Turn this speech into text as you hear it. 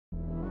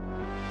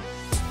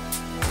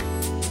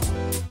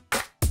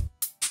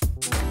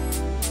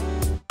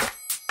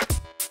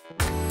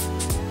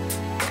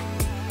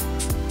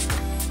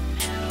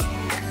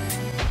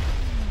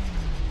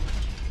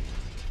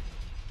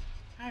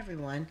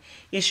everyone.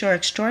 It's your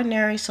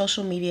extraordinary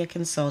social media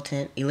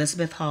consultant,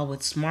 Elizabeth Hall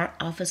with Smart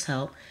Office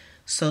Help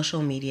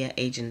Social Media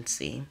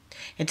Agency.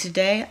 And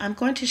today I'm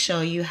going to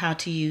show you how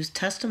to use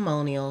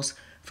testimonials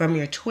from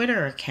your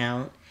Twitter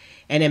account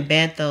and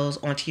embed those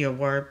onto your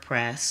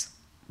WordPress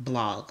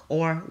blog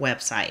or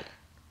website.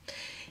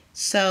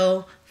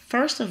 So,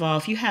 first of all,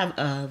 if you have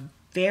a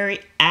very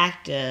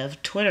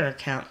active Twitter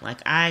account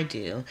like I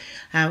do,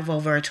 I have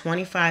over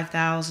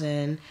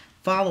 25,000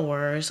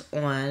 followers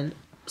on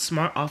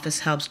Smart Office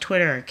Help's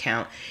Twitter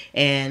account,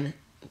 and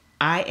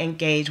I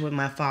engage with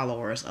my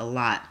followers a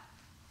lot.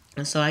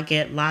 And so I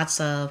get lots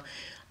of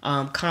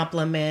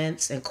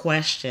compliments and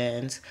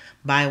questions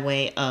by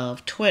way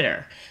of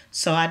Twitter.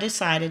 So I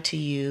decided to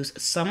use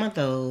some of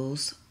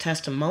those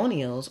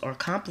testimonials or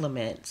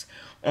compliments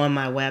on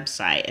my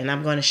website, and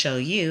I'm going to show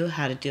you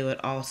how to do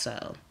it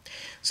also.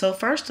 So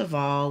first of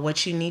all,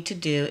 what you need to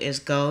do is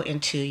go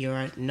into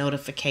your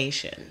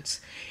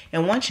notifications.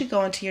 And once you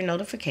go into your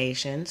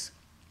notifications,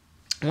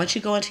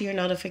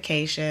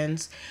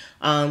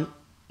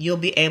 you'll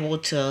be able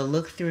to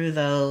look through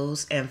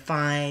those and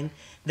find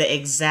the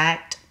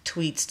exact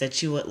tweets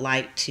that you would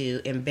like to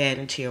embed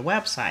into your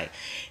website.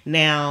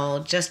 Now,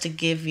 just to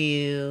give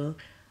you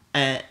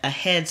a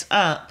heads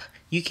up,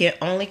 you can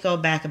only go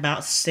back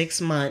about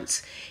 6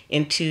 months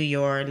into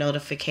your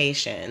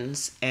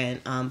notifications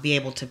and be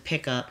able to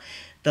pick up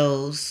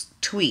those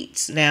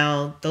tweets.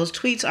 Now, those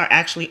tweets are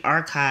actually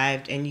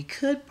archived, and you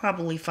could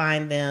probably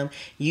find them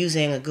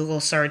using a Google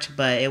search,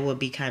 but it would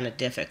be kind of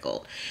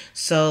difficult.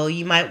 So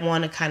you might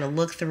want to kind of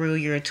look through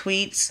your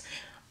tweets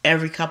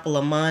every couple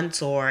of months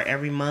or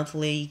every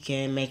monthly. You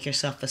can make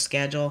yourself a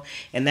schedule,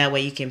 and that way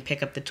you can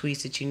pick up the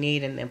tweets that you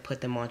need and then put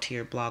them onto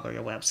your blog or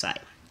your website.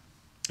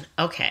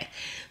 Okay,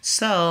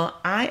 so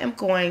I am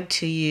going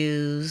to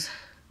use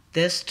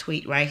this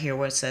tweet right here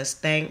where it says,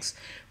 "Thanks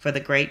for the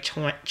great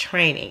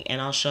training," and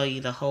I'll show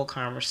you the whole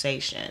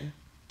conversation.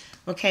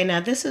 Okay, now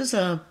this is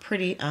a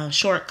pretty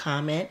short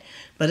comment,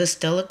 but it's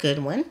still a good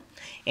one.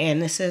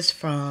 And this is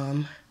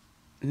from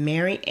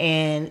Mary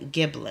Ann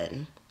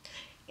Giblin.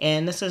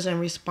 And this is in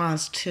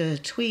response to a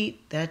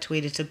tweet that I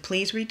tweeted to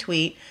 "Please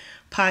retweet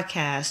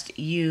podcast.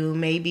 You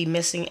may be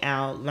missing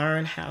out.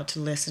 Learn how to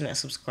listen and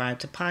subscribe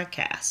to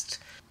podcasts."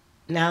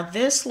 Now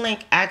this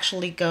link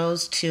actually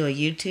goes to a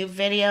YouTube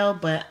video,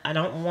 but I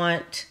don't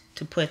want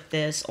to put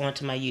this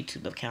onto my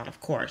YouTube account, of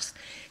course,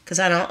 because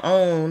I don't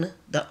own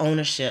the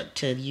ownership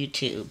to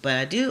YouTube, but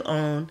I do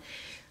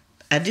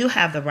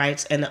have the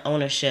rights and the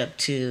ownership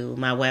to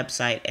my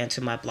website and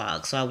to my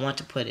blog, so I want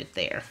to put it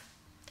there.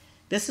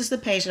 This is the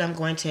page that I'm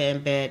going to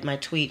embed my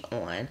tweet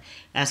on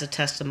as a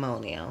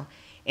testimonial,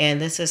 and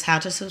this is how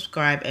to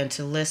subscribe and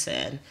to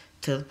listen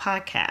to the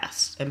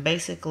podcast. And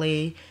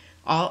basically,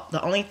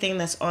 the only thing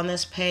that's on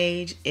this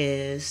page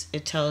is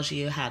it tells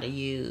you how to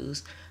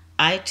use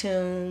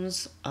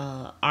iTunes,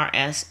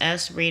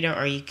 RSS reader,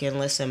 or you can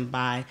listen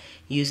by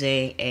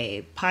using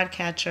a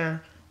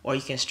podcatcher, or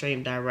you can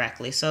stream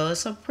directly. So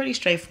it's a pretty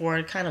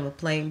straightforward, kind of a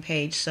plain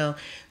page. So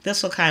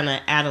this will kind of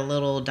add a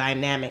little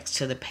dynamics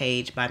to the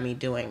page by me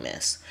doing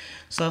this.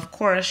 So of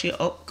course, you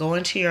go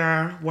into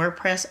your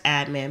WordPress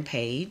admin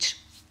page,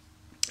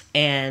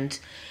 and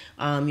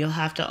you'll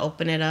have to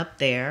open it up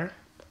there.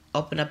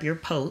 Open up your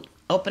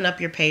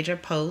page or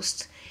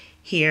post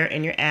here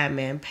in your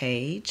admin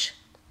page,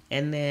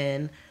 and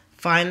then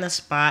find the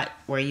spot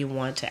where you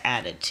want to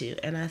add it to.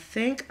 And I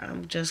think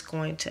I'm just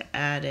going to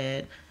add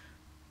it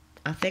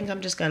at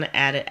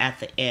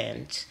the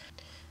end.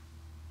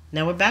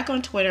 Now we're back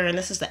on Twitter, and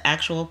this is the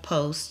actual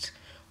post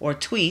or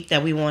tweet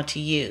that we want to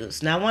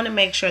use. Now I want to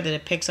make sure that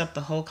it picks up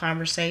the whole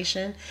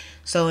conversation.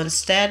 So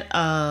instead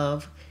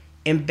of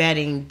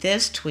embedding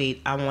this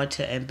tweet, I want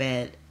to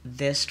embed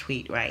this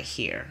tweet right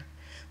here.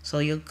 So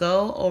you'll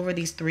go over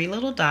these 3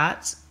 little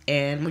dots,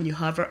 and when you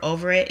hover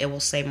over it, it will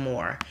say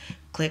more.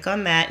 Click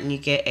on that and you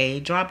get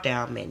a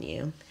drop-down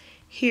menu.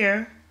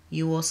 Here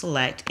you will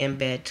select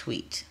embed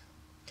tweet.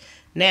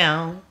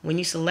 Now when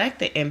you select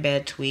the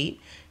embed tweet,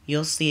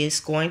 you'll see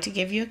it's going to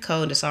give you a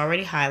code that's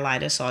already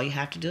highlighted, so all you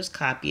have to do is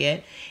copy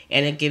it,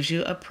 and it gives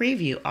you a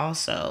preview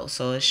also.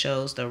 So it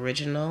shows the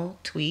original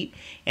tweet,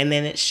 and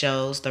then it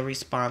shows the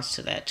response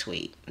to that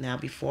tweet. Now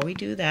before we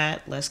do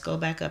that, let's go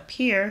back up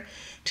here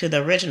to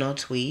the original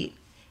tweet.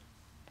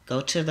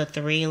 Go to the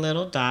 3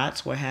 little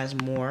dots where it has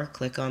more,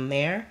 click on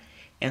there,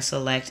 and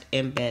select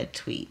embed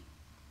tweet.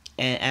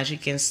 And as you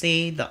can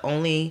see, the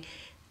only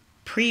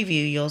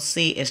preview you'll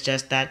see is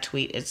just that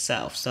tweet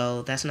itself.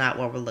 So that's not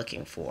what we're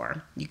looking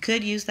for. You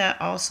could use that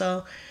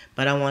also,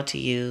 but I want to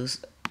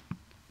use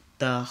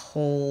the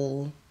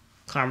whole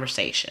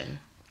conversation.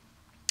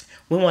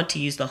 We want to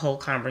use the whole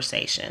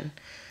conversation.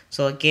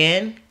 So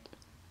again,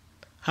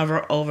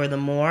 hover over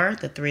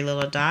the 3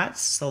 little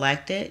dots,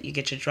 select it, you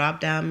get your drop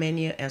down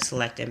menu, and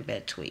select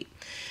embed tweet.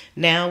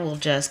 Now we'll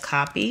just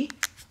copy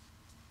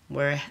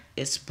where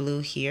it's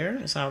blue here,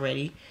 it's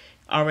already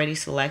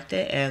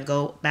selected, and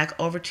go back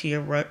over to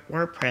your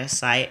WordPress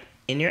site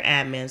in your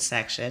admin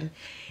section,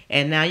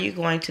 and now you're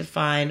going to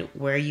find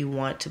where you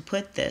want to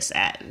put this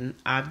at, and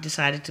I've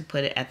decided to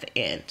put it at the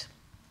end.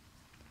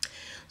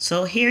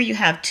 So here you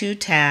have two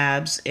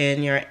tabs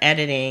in your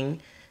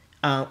editing,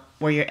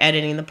 where you're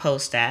editing the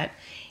post at,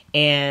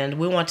 and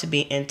we want to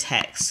be in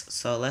text.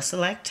 So let's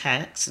select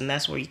text, and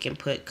that's where you can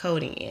put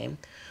coding in.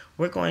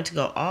 We're going to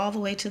go all the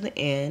way to the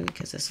end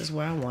because this is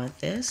where I want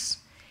this,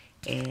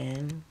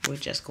 and we're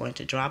just going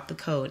to drop the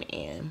code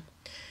in.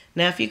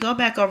 Now if you go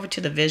back over to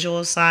the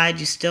visual side,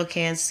 you still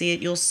can't see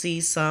it. You'll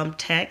see some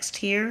text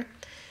here,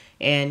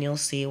 and you'll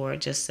see where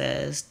it just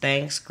says,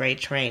 thanks, great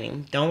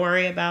training. Don't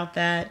worry about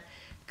that.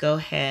 Go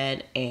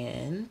ahead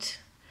and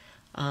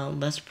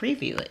let's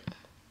preview it.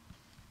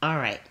 All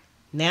right,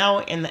 now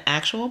we're in the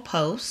actual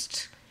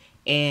post,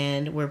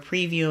 and we're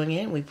previewing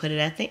it. We put it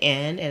at the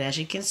end, and as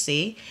you can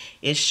see,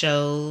 it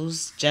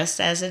shows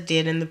just as it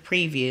did in the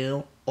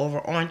preview over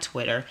on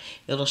Twitter.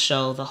 It'll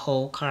show the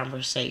whole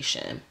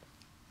conversation.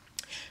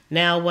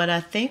 Now what I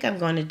think I'm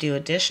going to do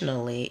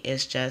additionally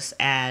is just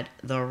add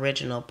the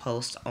original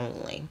post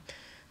only.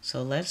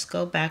 So let's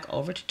go back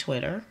over to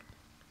Twitter.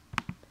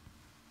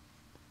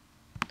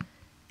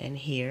 And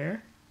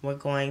here we're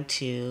going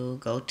to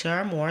go to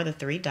our more, the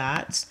three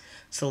dots,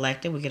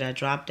 select it. We get our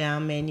drop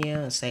down menu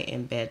and say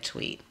embed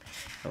tweet.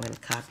 I'm going to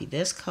copy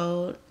this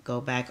code, go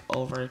back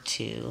over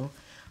to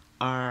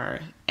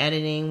our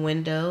editing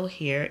window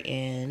here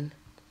in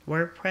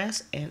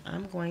WordPress, and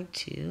I'm going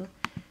to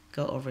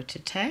go over to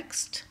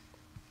text.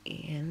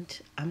 And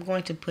I'm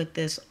going to put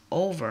this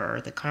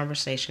over the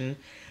conversation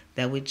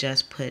that we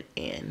just put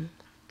in.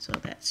 So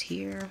that's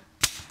here.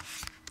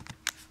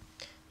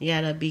 You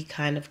gotta be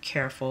kind of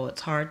careful.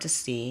 It's hard to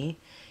see.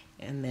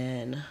 And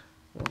then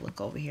we'll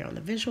look over here on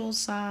the visual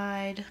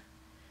side.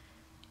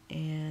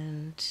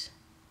 And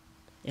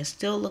it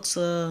still looks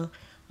a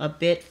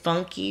bit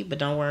funky, but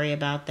don't worry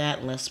about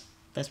that. Let's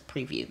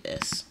preview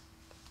this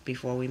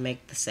before we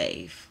make the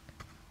save.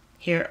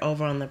 Here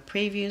over on the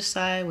preview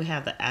side, we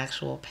have the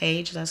actual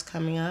page that's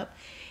coming up,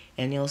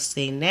 and you'll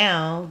see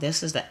now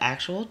this is the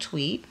actual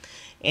tweet,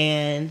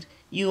 and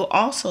you'll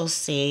also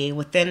see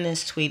within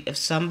this tweet, if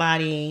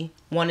somebody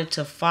wanted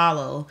to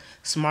follow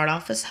Smart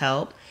Office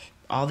Help,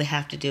 all they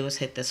have to do is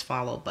hit this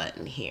follow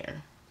button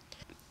here.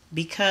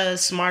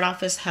 Because Smart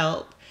Office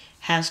Help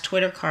has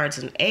Twitter cards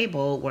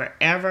enabled,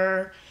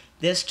 wherever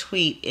this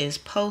tweet is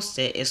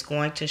posted, it's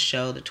going to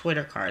show the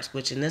Twitter cards,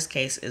 which in this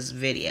case is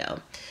video.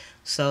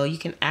 So you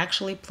can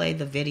actually play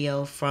the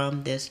video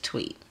from this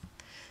tweet.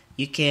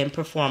 You can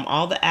perform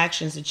all the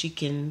actions that you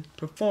can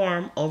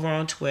perform over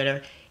on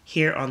Twitter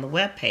here on the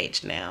web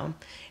page now.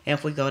 And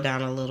if we go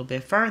down a little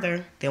bit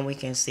further, then we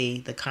can see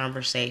the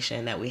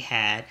conversation that we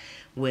had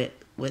with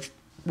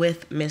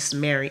Miss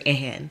Mary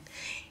Ann.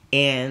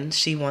 And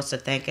she wants to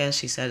thank us.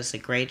 She said it's a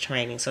great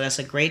training. So that's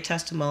a great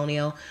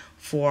testimonial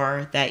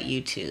for that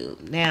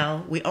YouTube.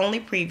 Now, we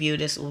only previewed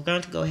this. We're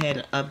going to go ahead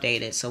and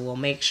update it. So we'll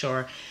make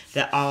sure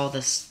that all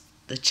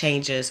the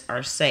changes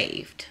are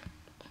saved.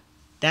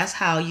 That's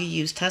how you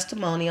use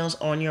testimonials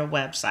on your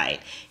website.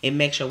 It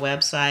makes your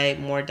website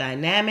more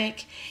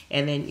dynamic,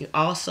 and then it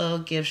also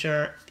gives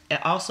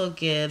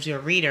your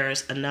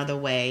readers another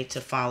way to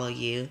follow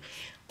you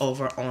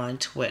over on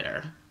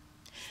Twitter.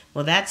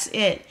 Well, that's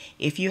it.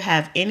 If you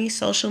have any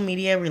social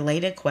media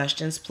related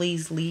questions,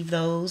 please leave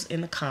those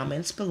in the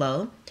comments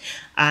below.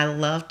 I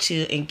love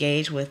to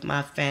engage with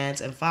my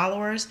fans and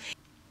followers.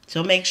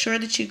 So make sure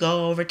that you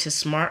go over to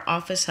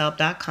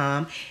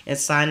smartofficehelp.com and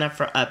sign up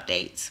for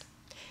updates.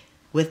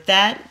 With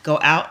that, go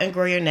out and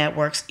grow your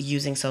networks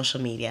using social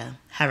media.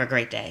 Have a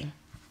great day.